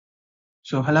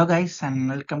Hello guys and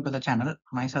welcome to the channel.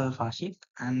 Myself Ashik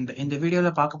and இந்த வீடியோல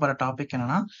பார்க்க போற டாபிக்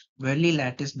என்னன்னா Bewley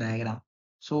lattice diagram.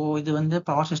 இது வந்து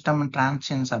பவர் சிஸ்டம் அண்ட்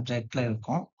டிரான்சியன் சப்ஜெக்ட்ல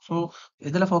இருக்கும்.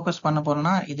 இதுல ஃபோக்கஸ் பண்ண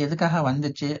போறோம்னா இது எதுக்காக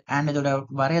வந்துச்சு அண்ட் இதோட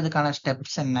வரையறதுக்கான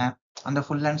ஸ்டெப்ஸ் என்ன, அந்த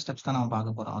ஃபுல் அண்ட் ஸ்டெப்ஸ் தான் நம்ம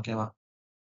பார்க்க போறோம். ஓகேவா?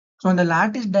 இந்த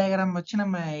லாட்டிஸ் டயகிராம் வச்சு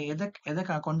நம்ம எதை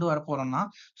கொண்டு வர போறோம்னா,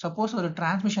 சப்போஸ் ஒரு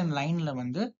டிரான்ஸ்மிஷன் லைன்ல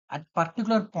வந்து அட்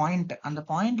பர்ட்டிகுலர் பாயிண்ட், அந்த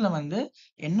பாயிண்ட்ல வந்து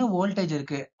என்ன வோல்டேஜ்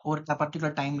இருக்கு ஒரு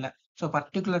பர்ட்டிகுலர் டைம்ல.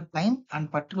 பர்ட்டிகுலர் டைம் அண்ட்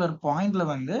பர்ட்டிகுலர் பாயிண்ட்ல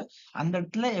வந்து அந்த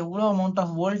இடத்துல எவ்வளவு அமௌண்ட்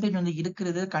ஆஃப் வோல்டேஜ் வந்து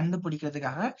இருக்கிறது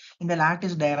கண்டுபிடிக்கிறதுக்காக இந்த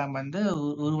லாட்டிஸ் டயகிராம் வந்து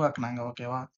உருவாக்குனாங்க.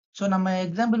 ஓகேவா? நம்ம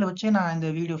எக்ஸாம்பிள் வச்சு நான் இந்த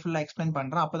வீடியோ ஃபுல்லா எக்ஸ்பிளைன்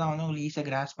பண்றேன். அப்பதான் வந்து உங்களுக்கு ஈஸியா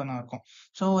கிராஸ் பண்ண இருக்கும்.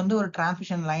 வந்து ஒரு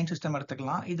டிரான்ஸ்மிஷன் லைன் சிஸ்டம்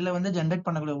எடுத்துக்கலாம். இதுல வந்து ஜென்ரேட்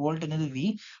பண்ணக்கூடிய வோல்டேஜ் வந்து V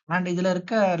அண்ட் இதுல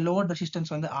இருக்க லோட்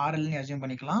ரெசிஸ்டன்ஸ் வந்து RL னு அஸ்யூம்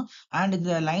பண்ணிக்கலாம். அண்ட்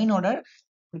இந்த லைனோட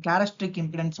கேரக்டரிஸ்டிக்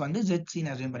இம்பிடன்ஸ் வந்து ZC னு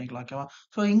அஸ்யூம் பண்ணிக்கலாம். ஓகேவா?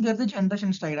 இங்க இருந்து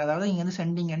ஜெனரேஷன் சைடு, அதாவது இங்க இருந்து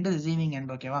சென்டிங் எண்ட், ரிசீவிங்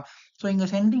எண்ட். ஓகேவா? இங்க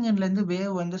சென்டிங் எண்ட்ல இருந்து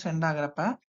வேவ் வந்து சென்ட் ஆகுறப்ப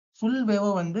ஃபுல் வேவ்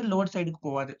வந்து லோட் சைடுக்கு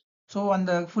போகாது.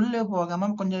 அந்த ஃபுல் வேவ்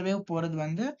போகாம கொஞ்சம் வேவ் போறது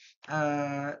வந்து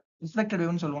ரிஃப்ளெக்டட்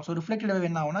வேவ்னு சொல்லுவோம். ரிஃப்ளெக்டட் வேவ்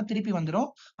என்ன ஆகும்னா திருப்பி வந்துடும்.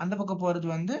 அந்த பக்கம் போறது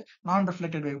வந்து நான்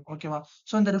ரிஃப்ளெக்டட் வேவ். ஓகேவா?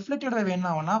 இந்த ரிஃப்ளெக்டட் வேவ் என்ன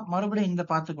ஆகும்னா மறுபடியும் இந்த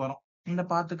பாத்துக்கு வரும். இந்த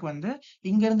பாத்துக்கு வந்து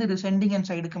இங்க இருந்து சென்டிங் எண்ட்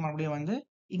சைடுக்கு மறுபடியும் வந்து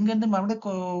இங்க இருந்து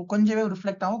மறுபடியும் கொஞ்சம் வேவ்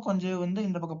ரிஃப்ளெக்ட் ஆகும், கொஞ்சம் வேவ் வந்து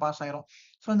இந்த பக்கம் பாஸ் ஆயிரும்.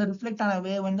 இந்த ரிஃப்ளெக்ட் ஆன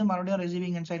வேவ் வந்து மறுபடியும்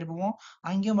ரிசீவிங் எண்ட் சைடு போவோம்.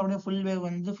 அங்கேயும் மறுபடியும் ஃபுல் வேவ்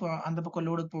வந்து அந்த பக்கம்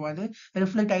லோடுக்கு போகாது.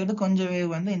 ரிஃப்ளெக்ட் ஆகிட்டு கொஞ்சம் வேவ்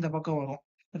வந்து இந்த பக்கம் வரும்.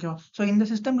 ஓகேவா? இந்த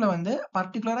சிஸ்டம்ல வந்து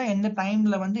பர்டிகுலரா எந்த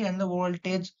டைம்ல வந்து எந்த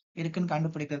வோல்டேஜ் இருக்குன்னு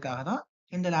கண்டுபிடிக்கிறதுக்காக தான்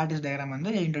இந்த லாட்டிஸ் டயகிராம்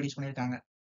வந்து இன்ட்ரோடியூஸ் பண்ணிருக்காங்க.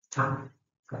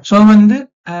 வந்து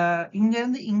இங்க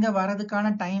இருந்து இங்க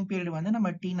வரதுக்கான டைம் பீரியட் வந்து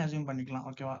நம்ம T அஸ்யூம் பண்ணிக்கலாம்.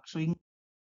 ஓகேவா?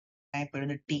 Time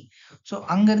period T.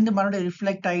 அங்க இருந்து மறுபடியும்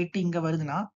ரிஃப்ளெக்ட் ஆயிட்டு இங்க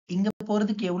வருதுன்னா இங்க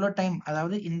போறதுக்கு எவ்வளவு டைம்,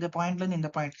 அதாவது இந்த பாயிண்ட்ல இருந்து இந்த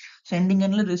பாயிண்ட் சென்டிங்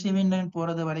எண்ட்ல ரிசீவிங் எண்ட்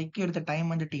போறது வரைக்கும் எடுத்த டைம்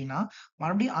வந்து Tனா,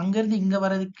 மறுபடியும் அங்க இருந்து இங்க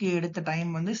வரதுக்கு எடுத்த டைம்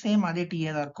வந்து சேம் அதே T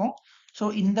தான் இருக்கும்.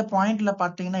 இந்த பாயிண்ட்ல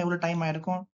பாத்தீங்கன்னா எவ்வளவு டைம்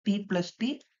ஆயிருக்கும், T பிளஸ்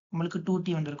T உங்களுக்கு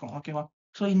 2T வந்திருக்கும். ஓகேவா?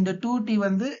 இந்த 2T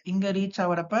வந்து இங்க ரீச்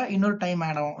ஆகிறப்ப இன்னொரு டைம்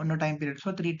ஆட் ஆகும், இன்னொரு டைம் பீரியட்.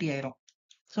 3T ஆயிரும்.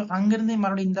 அங்க இருந்து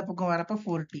மறுபடியும் இந்த பக்கம் வரப்ப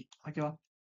 4T. ஓகேவா?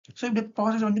 இப்படி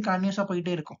ப்ராசஸ் வந்து கண்டினியூஸா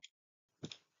போயிட்டே இருக்கும்.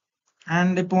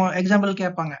 அண்ட் இப்போ எக்ஸாம்பிள்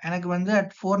கேட்பாங்க, எனக்கு வந்து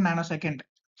அட் 4 நானோ செகண்ட்.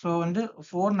 வந்து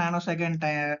 4 நானோ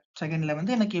செகண்ட்ல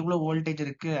வந்து எனக்கு எவ்வளவு வோல்டேஜ்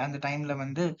இருக்கு அந்த டைம்ல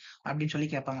வந்து அப்படின்னு சொல்லி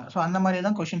கேட்பாங்க. அந்த மாதிரி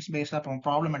தான் கொஸ்டின்ஸ் பேஸ்டா போகும்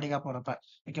ப்ராப்ளமேட்டிக்கா போறப்ப.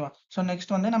 ஓகேவா?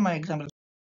 நெக்ஸ்ட் வந்து நம்ம எக்ஸாம்பிள்.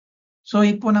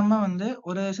 இப்போ நம்ம வந்து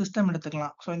ஒரு சிஸ்டம்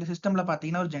எடுத்துக்கலாம். இந்த சிஸ்டம்ல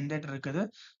பாத்தீங்கன்னா ஒரு ஜெனரேட்டர் இருக்குது,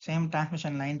 சேம்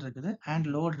டிரான்ஸ்மிஷன் லைன் இருக்குது அண்ட்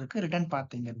லோட் இருக்கு, ரிட்டர்ன்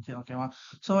பாத் இங்க இருக்கு. ஓகேவா?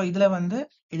 இதுல வந்து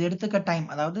இது எடுத்துக்க டைம்,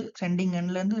 அதாவது சென்டிங்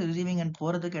எண்ட்ல இருந்து ரிசீவிங் எண்ட்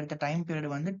போறதுக்கு எடுத்த டைம்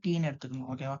பீரியட் வந்து Tன்னு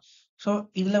எடுத்துக்கணும். ஓகேவா?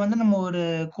 இதுல வந்து நம்ம ஒரு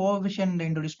கோஎஃபிஷியன்ட்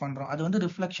இன்ட்ரோடியூஸ் பண்றோம். அது வந்து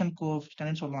ரிஃப்ளெக்ஷன்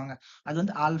கோஎஃபிஷியன்ட்னு சொல்லுவாங்க. அது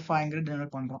வந்து ஆல்பாங்கிறது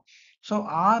டினோட் பண்றோம்.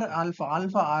 ஆர் ஆல்பா,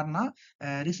 ஆல்பா ஆர்னா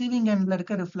ரிசீவிங் எண்ட்ல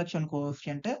இருக்க ரிஃப்ளெக்ஷன்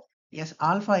கோஎஃபிஷியன்ட்,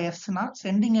 ஆல்பா எஸ்னா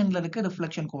சென்டிங் எண்ட்ல இருக்க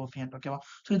ரிஃப்ளெக்ஷன் கோஎஃபிஷியன்ட். ஓகேவா?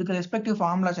 இதுக்கு ரெஸ்பெக்டிவ்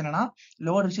ஃபார்முலாஸ் என்னன்னா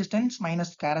load resistance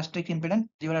minus characteristic impedance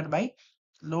divided by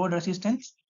load resistance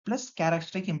plus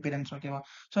characteristic impedance. ஓகேவா?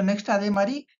 நெக்ஸ்ட் அதே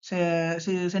மாதிரி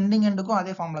சென்டிங் எண்டுக்கும்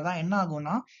அதே ஃபார்முலா தான். என்ன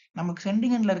ஆகும்னா நமக்கு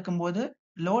சென்டிங் எண்ட்ல இருக்கும்போது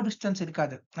லோட் டிஸ்டன்ஸ்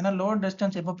இருக்காது. ஏன்னா லோட்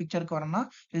டிஸ்டன்ஸ் எப்போ பிக்சருக்கு வரும்னா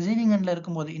ரிசீவிங் எண்ட்ல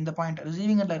இருக்கும்போது, இந்த பாயிண்ட்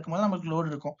ரிசீவிங் எண்ட்ல இருக்கும்போது நமக்கு லோட்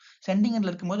இருக்கும், சென்டிங்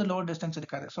எண்ட்ல இருக்கும்போது லோட் டிஸ்டன்ஸ்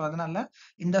இருக்காது. அதனால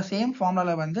இந்த சேம்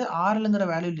ஃபார்முலால வந்து RLங்கிற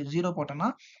வேல்யூ 0 போட்டோம்னா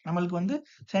நம்மளுக்கு வந்து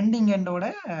சென்டிங் எண்டோட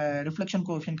ரிஃப்ளெக்ஷன்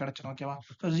கோஎஃபிஷியன்ட் கிடைச்சிடும். ஓகேவா?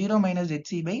 0 minus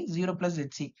ZC by 0 plus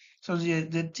ZC.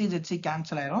 ZC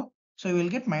cancel ஆயிரும். You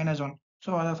will get -1.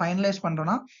 அதை ஃபைனலைஸ்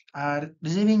பண்றோம்னா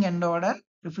ரிசீவிங் எண்டோட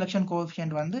ரிஃப்ளெக்ஷன்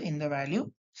கோஎஃபிஷியன்ட் வந்து இந்த value,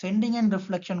 sending end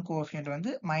reflection coefficient வந்து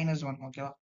 -1. ஓகேவா?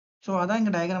 அதான்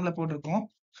இங்க டயகிராம்ல போட்டிருக்கோம்.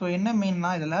 என்ன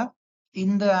மீன்னா இதுல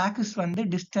இந்த ஆக்சிஸ் வந்து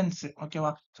டிஸ்டன்ஸ்.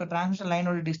 ஓகேவா? டிரான்ஸ்மிஷன்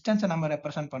லைனோட டிஸ்டன்ஸை நம்ம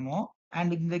ரெப்ரசென்ட் பண்ணுவோம்.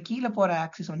 அண்ட் இந்த கீழே போற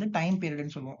ஆக்சிஸ் வந்து டைம்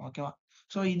பீரியட்னு சொல்லுவோம். ஓகேவா?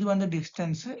 இது வந்து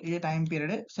டிஸ்டன்ஸ், இது டைம்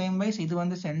பீரியட். சேம் வைஸ் இது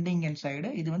வந்து சென்டிங் எண்ட் சைடு,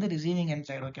 இது வந்து ரிசீவிங் எண்ட்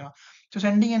சைடு. ஓகேவா?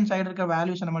 சென்டிங் எண்ட் சைடு இருக்க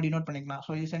வேல்யூஸ் நம்ம டினோட் பண்ணிக்கலாம்.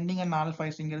 இது sending end alpha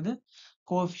எஸ்ங்கிறது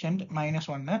coefficient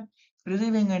 -1.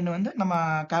 Receiving end வந்து நம்ம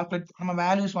கால்குலேட், நம்ம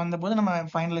வேல்யூஸ் வந்தபோது நம்ம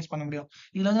ஃபைனலைஸ் பண்ண முடியும்.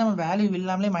 இதுல வந்து நம்ம வேல்யூ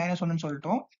இல்லாமலே -1ன்னு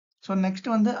சொல்லிட்டோம். நெக்ஸ்ட்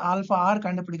வந்து ஆல்பா ஆர்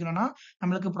கண்டுபிடிக்கணும்னா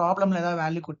நம்மளுக்கு ப்ராப்ளம்ல ஏதாவது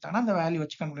வேல்யூ கொடுத்தாங்கன்னா அந்த வேல்யூ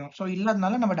வச்சுக்க முடியும்.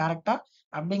 இல்லாதனால நம்ம டைரக்டா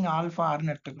அப்படிங்க ஆல்பா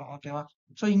ஆர்னு எடுத்துக்கிறோம். ஓகேவா?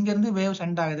 இங்க இருந்து வேவ்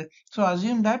சென்ட் ஆகுது.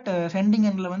 அஸ்யூம் தட் சென்டிங்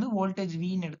எண்ட்ல வந்து வோல்டேஜ்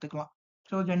Vன்னு எடுத்துக்கலாம்.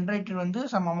 ஜென்ரேட்டர் வந்து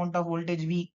some amount of voltage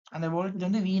V, அந்த வோல்டேஜ்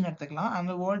வந்து Vன்னு எடுத்துக்கலாம்.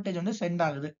 அந்த வோல்டேஜ் வந்து சென்ட்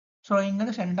ஆகுது. இங்க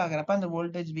இருந்து சென்ட் ஆகுறப்ப அந்த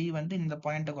வோல்டேஜ் V வந்து இந்த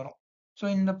பாயிண்ட்டுக்கு வரும்.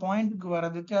 இந்த பாயிண்ட்டுக்கு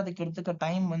வரதுக்கு அதுக்கு எடுத்துக்க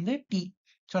டைம் வந்து T.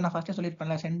 நான் ஃபர்ஸ்ட்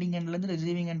சொல்லியிருப்பேன்ல, சென்டிங் எண்ட்ல இருந்து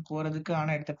ரிசீவிங் எண்ட் போறதுக்கு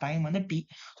ஆன எடுத்த டைம் வந்து T.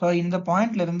 இந்த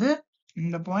பாயிண்ட்ல இருந்து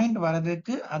இந்த பாயிண்ட்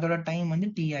வரதுக்கு அதோட டைம் வந்து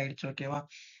T ஆயிடுச்சு. ஓகேவா?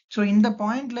 இந்த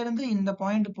பாயிண்ட்ல இருந்து இந்த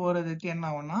பாயிண்ட் போறதுக்கு என்ன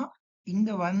ஆகும்னா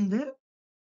இங்க வந்து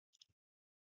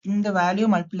இந்த வேல்யூ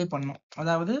மல்டிப்ளை பண்ணும்.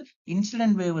 அதாவது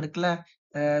இன்சிடென்ட் வேவ் இருக்குல்ல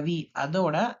வி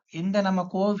அதோட இந்த நம்ம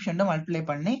கோஎஃபிஷியன்ட்ட மல்டிப்ளை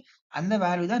பண்ணி அந்த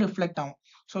வேல்யூ தான் ரிஃப்ளெக்ட் ஆகும்.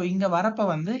 ஸோ இங்க வரப்ப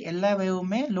வந்து எல்லா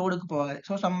வேவுமே லோடுக்கு போகாது.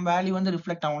 ஸோ சம் வேல்யூ வந்து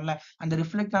ரிஃப்ளெக்ட் ஆகும்ல. அந்த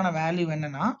ரிஃப்ளெக்ட் ஆன வேல்யூ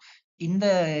என்னன்னா, இந்த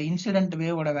incident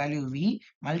வேவோட value we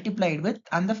multiplied with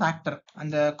அந்த ஃபேக்டர்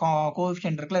அந்த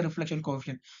கோஎஃபிஷியன்ட் இருக்குல்ல ரிஃப்ளெக்ஷன்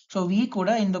கோஎஃபிஷியன்ட். ஸோ வி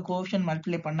கூட இந்த கோஎஃபிஷியன்ட்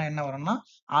மல்டிப்ளை பண்ணா என்ன வரும்னா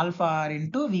ஆல்ஃபா ஆர்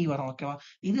இன்டூ வி வரும். ஓகேவா?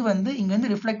 இது வந்து இங்க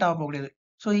வந்து ரிஃப்ளெக்ட் ஆக போகுது.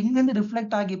 ஸோ இங்கேருந்து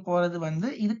ரிஃப்ளெக்ட் ஆகி போறது வந்து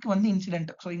இதுக்கு வந்து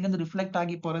இன்சிடென்ட். ஸோ இங்கேருந்து ரிஃப்ளெக்ட்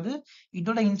ஆகி போறது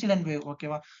இதோட இன்சிடென்ட் வேவ்.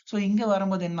 ஓகேவா? ஸோ இங்க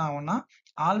வரும்போது என்ன ஆகும்னா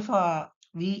alpha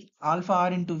we alpha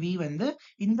R into we வந்து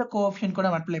இந்த கோஎஃபிஷியன்ட் கூட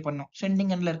மல்டிப்ளை பண்ணும்.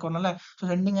 சென்டிங் எண்ட்ல இருக்கறனால ஸோ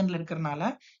சென்டிங் எண்ட்ல இருக்கறனால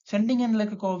சென்டிங் எண்ட்ல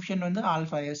இருக்க கோஎஃபிஷியன்ட் வந்து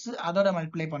ஆல்ஃபா எஸ் அதோட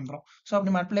மல்டிப்ளை பண்றோம். ஸோ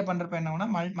அப்படி மல்டிப்ளை பண்றப்ப என்ன ஆகும்னா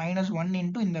 -1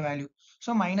 இன்டூ இந்த value.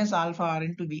 So minus alpha R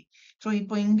into we. So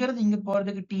இப்போ இங்கிருந்து இங்க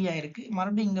போறதுக்கு டி ஆயிருக்கு.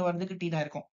 மறுபடியும் இங்க வர்றதுக்கு டி தான்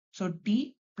இருக்கும். ஸோ டி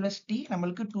பிளஸ் டி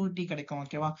நம்மளுக்கு 2t கிடைக்கும்.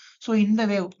 ஓகேவா? ஸோ இந்த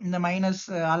வேவ் இந்த மைனஸ்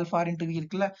ஆல்ஃபா இன்டூ வி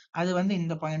இருக்குல்ல அது வந்து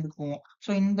இந்த பாயிண்ட்டுக்கு போகும்.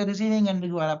 ஸோ இந்த ரிசீவிங்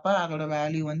எண்டுக்கு வரப்ப அதோட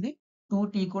வேல்யூ வந்து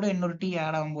 2t கூட இன்னொரு t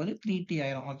ஆட் ஆகும்போது 3t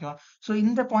ஆயிரும். ஓகேவா? ஸோ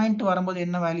இந்த பாயிண்ட் வரும்போது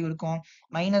என்ன வேல்யூ இருக்கும்?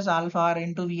 மைனஸ் ஆல்ஃபா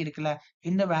இன்டூ வி இருக்குல்ல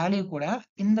இந்த வேல்யூ கூட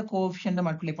இந்த கோஎஃபிஷியன்ட்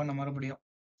மல்டிப்ளை பண்ண மறுபடியும்.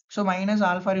 So minus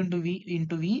alpha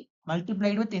into we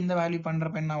multiplied with இந்த வேல்யூ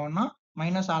பண்றப்ப என்ன ஆகும்னா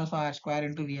minus alpha square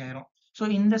into we ஆயிரும். ஸோ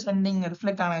இந்த சென்டிங்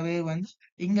ரிஃப்ளெக்ட் ஆன வேவ் வந்து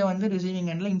இங்க வந்து ரிசீவிங்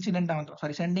எண்ட்ல இன்சிடென்ட் வந்துரும்.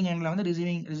 சாரி சென்டிங் எண்ட்ல வந்து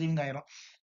ரிசீவிங் ஆயிரும்.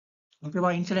 ஓகேவா?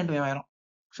 இன்சிடென்ட் வேவ் ஆயிரும்.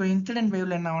 ஸோ இன்சிடென்ட்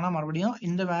வேவ்ல என்ன ஆகும்னா மறுபடியும்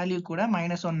இந்த வேல்யூ கூட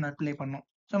 -1 மல்டிப்ளை பண்ணும்.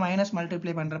 ஸோ மைனஸ்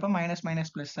மல்டிப்ளை பண்றப்ப மைனஸ்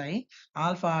மைனஸ் பிளஸ் ஆகி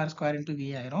alpha R square into we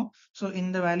ஆயிரும். ஸோ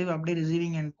இந்த வேல்யூ அப்படியே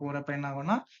ரிசீவிங் எண்ட் போறப்ப என்ன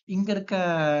ஆகும்னா இங்க இருக்க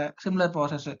சிமிலர்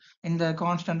ப்ராசஸ் இந்த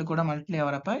கான்ஸ்டன்ட் கூட மல்டிப்ளை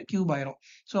ஆகிறப்ப கியூப் ஆயிரும்.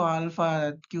 So alpha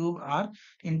cube R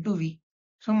into we.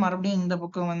 So மறுபடியும் இந்த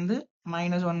பக்கம் வந்து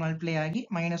 -1 மல்டிப்ளை ஆகி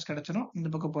மைனஸ் கிடைச்சிரும். இந்த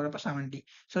பக்கம் போறப்ப 70.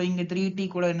 ஸோ இங்க 3t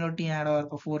கூட இன்னொரு t ஆட்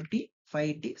ஆகிறப்ப 4t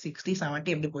 5t 60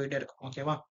 70 எப்படி போயிட்டே இருக்கும்.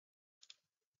 ஓகேவா?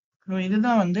 ஸோ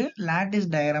இதுதான் வந்து லாட்டிஸ்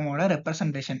டயக்ராமோட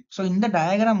ரெப்ரசன்டேஷன். ஸோ இந்த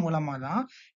டயக்ராம் மூலமா தான்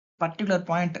பர்ட்டிகுலர்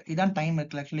பாயிண்ட் இதான் டைம்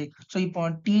இருக்குல்ல ஆக்சுவலி. ஸோ இப்போ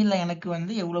டீல எனக்கு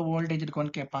வந்து எவ்வளோ வோல்டேஜ்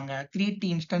இருக்கும்னு கேட்பாங்க. 3t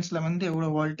இன்ஸ்டன்ஸ்ல வந்து எவ்வளோ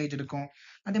வோல்டேஜ் இருக்கும்.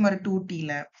 அதே மாதிரி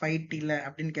 2tல 5tல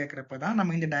அப்படின்னு கேட்குறப்ப தான்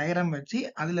நம்ம இந்த டயக்ராம் வச்சு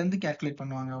அதுல இருந்து கால்குலேட்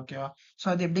பண்ணுவாங்க. ஓகேவா? ஸோ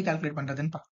அது எப்படி கால்குலேட்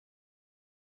பண்றதுன்னு பார்க்கலாம்.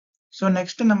 ஸோ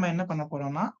நெக்ஸ்ட் நம்ம என்ன பண்ண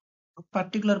போறோம்னா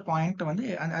பர்ட்டிகுலர் பாயிண்ட் வந்து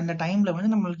அந்த டைம்ல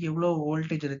வந்து நம்மளுக்கு எவ்வளோ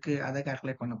வோல்டேஜ் இருக்கு அதை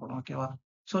கால்குலேட் பண்ண போறோம். ஓகேவா?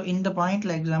 ஸோ இந்த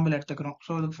பாயிண்ட்ல எக்ஸாம்பிள் எடுத்துக்கிறோம்.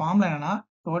 ஸோ இதுக்கு ஃபார்முலா என்னன்னா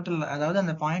டோட்டல் அதாவது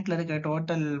அந்த பாயிண்ட்ல இருக்க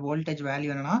டோட்டல் வோல்டேஜ் வேல்யூ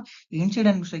என்னன்னா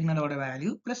இன்சிடென்ட் சிக்னலோட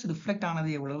வேல்யூ பிளஸ் ரிஃப்ளெக்ட் ஆனது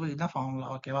எவ்வளவு இதுதான் ஃபார்முலா.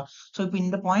 ஓகேவா? ஸோ இப்போ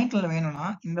இந்த பாயிண்ட்ல வேணும்னா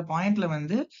இந்த பாயிண்ட்ல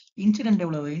வந்து இன்சிடென்ட்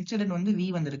எவ்வளவு இன்சிடென்ட் வந்து வி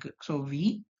வந்திருக்கு. ஸோ வி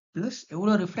பிளஸ்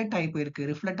எவ்வளோ ரிஃப்ளெக்ட் ஆகி போயிருக்கு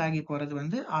ரிஃப்ளெக்ட் ஆகி போறது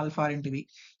வந்து ஆல்ஃபா இன்டு வி.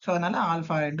 ஸோ அதனால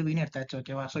ஆல்ஃபா இன்டு வின்னு எடுத்தாச்சு.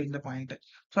 ஓகேவா? ஸோ இந்த பாயிண்ட்.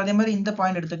 ஸோ அதே மாதிரி இந்த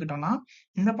பாயிண்ட் எடுத்துக்கிட்டோம்னா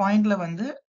இந்த பாயிண்ட்ல வந்து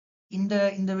இந்த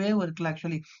இந்த வேவ் இருக்குல்ல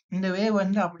ஆக்சுவலி இந்த வேவ்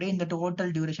வந்து அப்படியே இந்த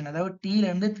டோட்டல் டியூரேஷன் அதாவது டீல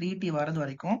இருந்து 3t வரது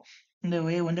வரைக்கும் இந்த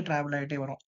வேவ் வந்து டிராவல் ஆகிட்டே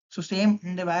வரும். ஸோ சேம்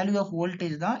இந்த வேல்யூ ஆஃப்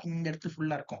வோல்டேஜ் தான் இந்த இடத்து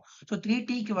ஃபுல்லா இருக்கும். ஸோ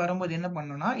 3tக்கு வரும்போது என்ன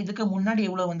பண்ணணும்னா இதுக்கு முன்னாடி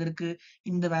எவ்வளவு வந்திருக்கு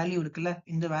இந்த வேல்யூ இருக்குல்ல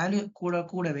இந்த வேல்யூ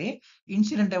கூடவே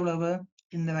இன்சிடென்ட் எவ்வளவு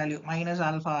இந்த வேல்யூ மைனஸ்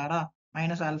ஆல்ஃபா ஆரா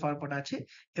மைனஸ் ஆல்ஃபா போட்டாச்சு.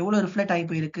 எவ்வளவு ரிஃப்ளெக்ட் ஆகி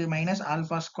போயிருக்கு minus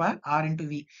alpha square R into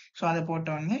we. So அதை போட்ட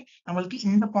உடனே நம்மளுக்கு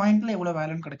இந்த பாயிண்ட்ல எவ்வளவு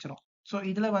வேல்யூன்னு கிடைச்சிரும். ஸோ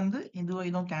இதுல வந்து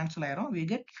இதுவும் கேன்சல் ஆயிரும். We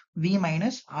get V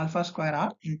minus alpha square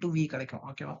R into we கிடைக்கும்.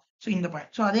 ஓகேவா? ஸோ இந்த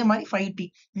பாயிண்ட். ஸோ அதே மாதிரி 5t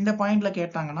இந்த பாயிண்ட்ல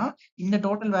கேட்டாங்கன்னா இந்த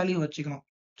டோட்டல் வேல்யூ வச்சுக்கணும்.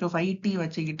 ஸோ 5t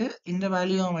வச்சுக்கிட்டு இந்த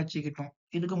வேல்யூவும் வச்சுக்கிட்டோம்.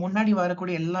 இதுக்கு முன்னாடி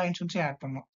வரக்கூடிய எல்லா இன்ஸ்டன்ஸையும் ஆட்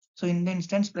பண்ணணும். ஸோ இந்த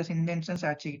இன்ஸ்டன்ஸ் பிளஸ் இந்த இன்ஸ்டன்ஸ்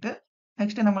வச்சுக்கிட்டு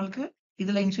நெக்ஸ்ட் நம்மளுக்கு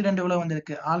இதுல இன்சிடென்ட் எவ்வளவு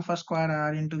வந்திருக்கு alpha square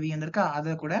R into we வந்திருக்கு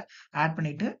அதை கூட ஆட்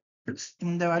பண்ணிட்டு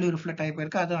இந்த வேல்யூ ரிஃப்ளெக்ட் ஆகி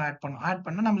போயிருக்கு அதுவும் ஆட் பண்ணும். ஆட்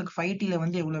பண்ணா நம்மளுக்கு 5tல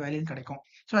வந்து எவ்வளவு வேல்யூ கிடைக்கும்.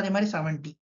 ஸோ அதே மாதிரி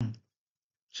 70.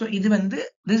 ஸோ இது வந்து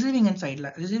ரிசீவிங் எண்ட்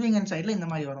சைட்ல இந்த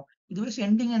மாதிரி வரும். இதுவே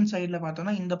சென்டிங் எண்ட் சைட்ல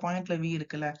பார்த்தோம்னா இந்த பாயிண்ட்ல வி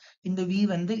இருக்குல்ல இந்த வி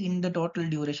வந்து இந்த டோட்டல்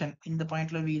டியூரேஷன் இந்த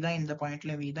பாயிண்ட்ல வி தான் இந்த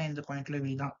பாயிண்ட்ல வி தான் இந்த பாயிண்ட்ல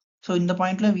வி தான். ஸோ இந்த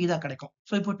பாயிண்ட்ல வி தான் கிடைக்கும்.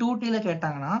 ஸோ இப்போ 2tல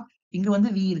கேட்டாங்கன்னா இங்க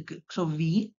வந்து வி இருக்கு. ஸோ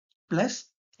வி பிளஸ்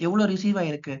எவ்வளவு ரிசீவ்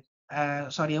ஆயிருக்கு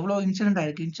சாரி எவ்வளவு இன்சிடென்ட்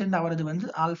ஆயிருக்கு இன்சிடென்ட் ஆகிறது வந்து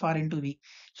alpha into we.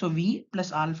 So V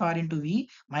plus alpha into V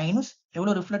minus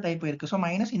எவ்வளவு ரிஃப்ளெக்ட் ஆகி போயிருக்கு. ஸோ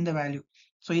மைனஸ் இந்த வேல்யூ.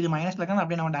 ஸோ இது மைனஸ்ல இருக்கா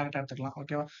அப்படியே நம்ம டேரக்டா எடுத்துக்கலாம்.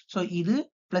 ஓகேவா? ஸோ இது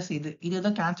பிளஸ்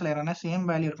இதுதான் கேன்சல் ஆயிரும். ஏன்னா சேம்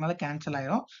வேல்யூ இருக்கனால கேன்சல்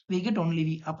ஆயிரும். We get only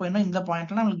we. அப்போ என்ன இந்த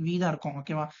பாயிண்ட்ல நம்மளுக்கு வி தான் இருக்கும்.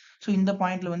 ஓகேவா? ஸோ இந்த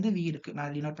பாயிண்ட்ல வந்து வி இருக்கு.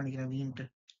 நான் டினோட் பண்ணிக்கிறேன் win.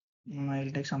 I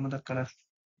will take some other colour.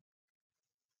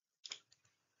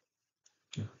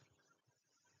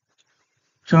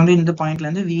 So வந்து இந்த பாயிண்ட்ல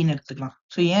இருந்து வின்னு எடுத்துக்கலாம்.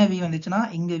 ஸோ ஏன் வி வந்துச்சுன்னா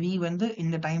இங்க வி வந்து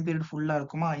இந்த டைம் பீரியட் ஃபுல்லா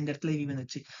இருக்குமா இந்த இடத்துல வி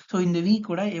வந்துச்சு. ஸோ இந்த வி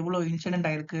கூட எவ்வளவு இன்சிடென்ட்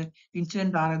ஆயிருக்கு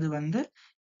இன்சிடென்ட் ஆறது வந்து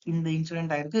இந்த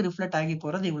இன்சிடென்ட் ஆயிருக்கு ரிஃப்ளெக்ட் ஆகி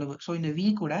போறது இவ்வளவு. ஸோ இந்த வி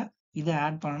கூட இதை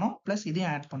ஆட் பண்ணணும் பிளஸ் இதையும்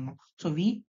ஆட் பண்ணணும். So V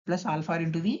plus alpha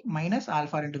into V minus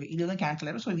alpha into we இதுதான் கேன்சல்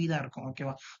ஆயிரும். ஸோ வி தான் இருக்கும்.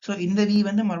 ஓகேவா? ஸோ இந்த வி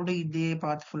வந்து மறுபடியும் இதே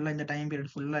பாத் ஃபுல்லா இந்த டைம்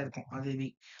பீரியட் ஃபுல்லா இருக்கும். அது வி.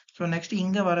 ஸோ நெக்ஸ்ட்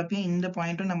இங்க வரப்பயும் இந்த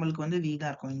பாயிண்ட்டும் நம்மளுக்கு வந்து வி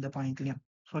தான் இருக்கும். இந்த பாயிண்ட்லயும்.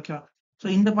 ஓகேவா? ஸோ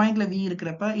இந்த பாயிண்ட்ல வி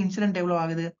இருக்கிறப்ப இன்சிடென்ட் எவ்வளவு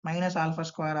ஆகுது? Minus alpha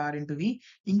square R into we.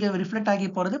 இங்க ரிஃப்ளெக்ட் ஆகி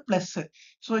போறது பிளஸ்.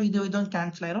 ஸோ இதுவும்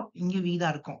கேன்சல் ஆயிரும். இங்க வி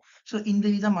தான் இருக்கும். ஸோ இந்த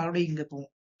வி தான் மறுபடியும் இங்க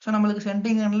போகும். ஸோ நம்மளுக்கு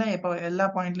சென்டிங் எண்ட்ல எப்போ எல்லா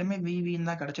பாயிண்ட்லயுமே வி வின்னு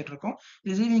தான் கிடைச்சிட்டு இருக்கும்.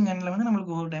 ரிசீவிங் எண்ட்ல வந்து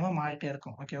நம்மளுக்கு ஒரு டைமா மாறிட்டே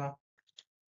இருக்கும். ஓகேவா?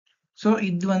 ஸோ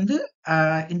இது வந்து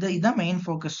இதான் மெயின்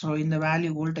ஃபோக்கஸ். ஸோ இந்த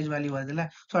வேல்யூ வோல்டேஜ் வேல்யூ வருதுல்ல.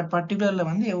 ஸோ அட் பர்ட்டிகுலர்ல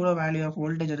வந்து எவ்வளோ வேல்யூ ஆஃப்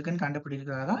வோல்டேஜ் இருக்குன்னு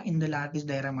கண்டுபிடிக்கிறதுக்காக தான் இந்த லாட்டிஸ்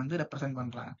டயக்ராம் வந்து ரெப்ரசென்ட்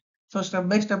பண்றாங்க. ஸோ ஸ்டெப்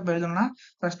பை ஸ்டெப் எழுதணும்னா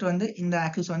ஃபர்ஸ்ட் வந்து இந்த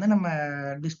ஆக்சிஸ் வந்து நம்ம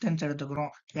டிஸ்டன்ஸ் எடுத்துக்கிறோம்.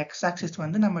 எக்ஸ் ஆக்சிஸ்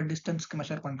வந்து நம்ம டிஸ்டன்ஸ்க்கு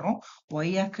மெஷர் பண்றோம்.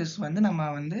 ஒய் ஆக்சிஸ் வந்து நம்ம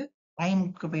வந்து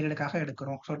டைம்க்கு பீரியடுக்காக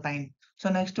எடுக்கிறோம். So time. ஸோ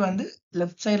நெக்ஸ்ட் வந்து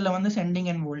லெஃப்ட் சைட்ல வந்து சென்டிங்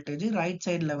அண்ட் வோல்டேஜ், ரைட்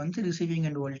சைட்ல வந்து ரிசீவிங்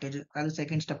அண்ட் வோல்டேஜ். அது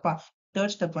செகண்ட் ஸ்டெப்பா.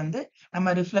 தேர்ட் ஸ்டெப் வந்து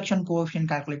நம்ம ரிஃப்ளெக்ஷன் கோஎஃபிஷியன்ட்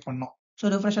கால்குலேட் பண்ணோம். ஸோ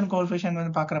ரிஃப்ளெக்ஷன் கோஎஃபிஷியன்ட்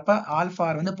வந்து பார்க்குறப்ப ஆல்ஃபா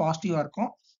வந்து பாசிட்டிவா இருக்கும்.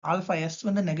 ஆல்ஃபா எஸ்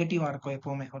வந்து நெகட்டிவா இருக்கும்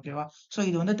எப்பவுமே. ஓகேவா? ஸோ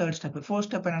இது வந்து தேர்ட் ஸ்டெப். ஃபோர்த்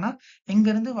ஸ்டெப் என்னன்னா,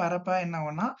 இங்கிருந்து வரப்ப என்ன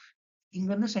ஆகும்னா,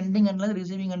 இங்கிருந்து சென்டிங் எண்ட்ல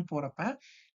ரிசீவிங் எண்ட் போறப்ப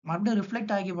மறுபடியும்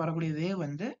ரிஃப்ளெக்ட் ஆகி வரக்கூடிய வேவ்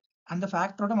வந்து அந்த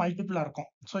ஃபேக்டரோட மல்டிபிளா இருக்கும்.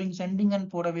 ஸோ இங்க சென்டிங் எண்ட்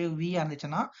போற வேவ் வி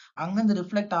இருந்துச்சுன்னா, அங்கிருந்து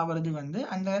ரிஃப்ளெக்ட் ஆகுறது வந்து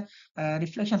அந்த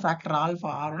ரிஃப்ளெக்ஷன் ஃபேக்டர்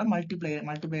ஆல்ஃபா ஆரோட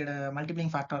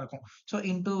மல்டிப்ளையிங் ஃபேக்டரா இருக்கும். ஸோ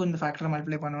இன்டூ இந்த ஃபேக்டரை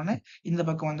மல்டிப்ளை பண்ணோன்னே இந்த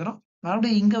பக்கம் வந்துரும்.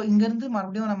 மறுபடியும் இங்கிருந்து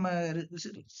மறுபடியும் நம்ம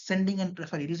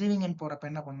ரிசீவிங் எண்ட்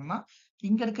போறப்ப என்ன பண்ணணும்னா,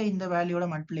 இங்க இருக்க இந்த வேல்யூவோட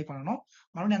மல்டிப்ளை பண்ணணும்.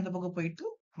 மறுபடியும் அந்த பக்கம் போயிட்டு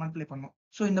மல்டிப்ளை பண்ணணும்.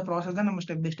 ஸோ இந்த ப்ராசஸ் தான் நம்ம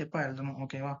ஸ்டெப் பை ஸ்டெப்பா எழுதணும்.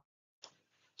 ஓகேவா?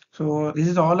 So this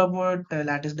is all about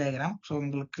lattice diagram. So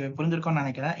உங்களுக்கு புரிஞ்சிருக்கும்னு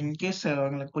நினைக்கிறேன். இன்கேஸ்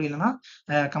உங்களுக்கு புரியலன்னா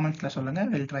கமெண்ட்ஸ்ல சொல்லுங்க.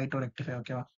 Will try to rectify.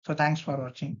 ஓகேவா? ஸோ தேங்க்ஸ் ஃபார்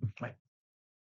வாட்சிங். பை.